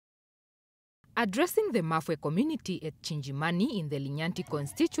Addressing the Mafwe community at Chinjimani in the Linyanti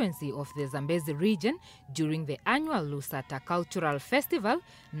constituency of the Zambezi region during the annual Lusata Cultural Festival,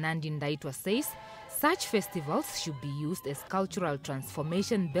 Nandi Ndaitwa says such festivals should be used as cultural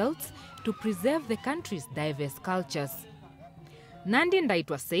transformation belts to preserve the country's diverse cultures. Nandi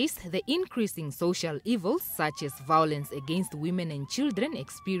Ndaitwa says the increasing social evils such as violence against women and children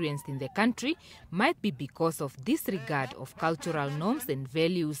experienced in the country might be because of disregard of cultural norms and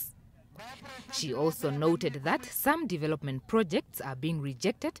values. She also noted that some development projects are being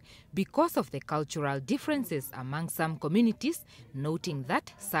rejected because of the cultural differences among some communities, noting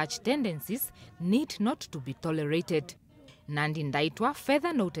that such tendencies need not to be tolerated. Nandi Ndaitwa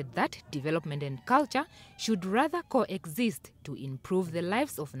further noted that development and culture should rather coexist to improve the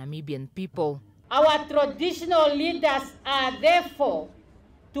lives of Namibian people. Our traditional leaders are therefore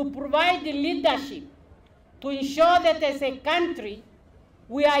to provide the leadership to ensure that as a country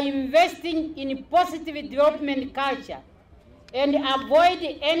we are investing in positive development culture and avoid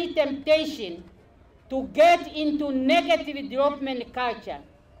any temptation to get into negative development culture.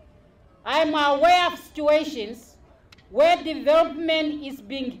 I am aware of situations where development is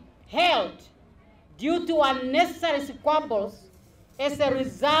being held due to unnecessary squabbles as a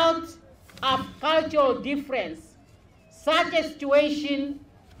result of cultural difference. Such a situation,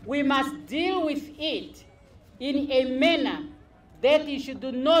 we must deal with it in a manner that it should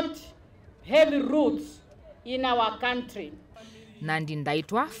not have roots in our country. Nandi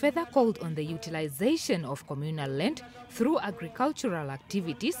Ndaitwa further called on the utilization of communal land through agricultural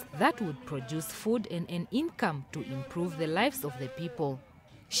activities that would produce food and an income to improve the lives of the people.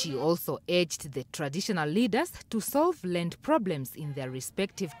 She also urged the traditional leaders to solve land problems in their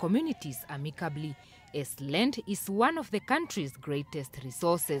respective communities amicably, as land is one of the country's greatest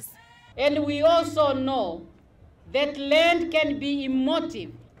resources. And we also know that land can be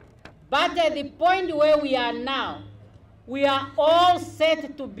emotive, but at the point where we are now, we are all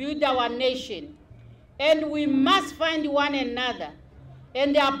set to build our nation, and we must find one another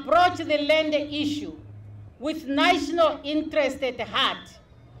and approach the land issue with national interest at heart,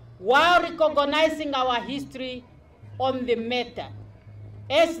 while recognizing our history on the matter,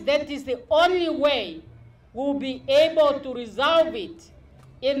 as that is the only way we'll be able to resolve it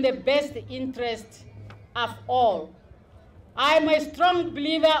in the best interest of all. I'm a strong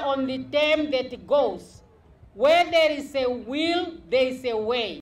believer on the term that goes, where there is a will, there is a way.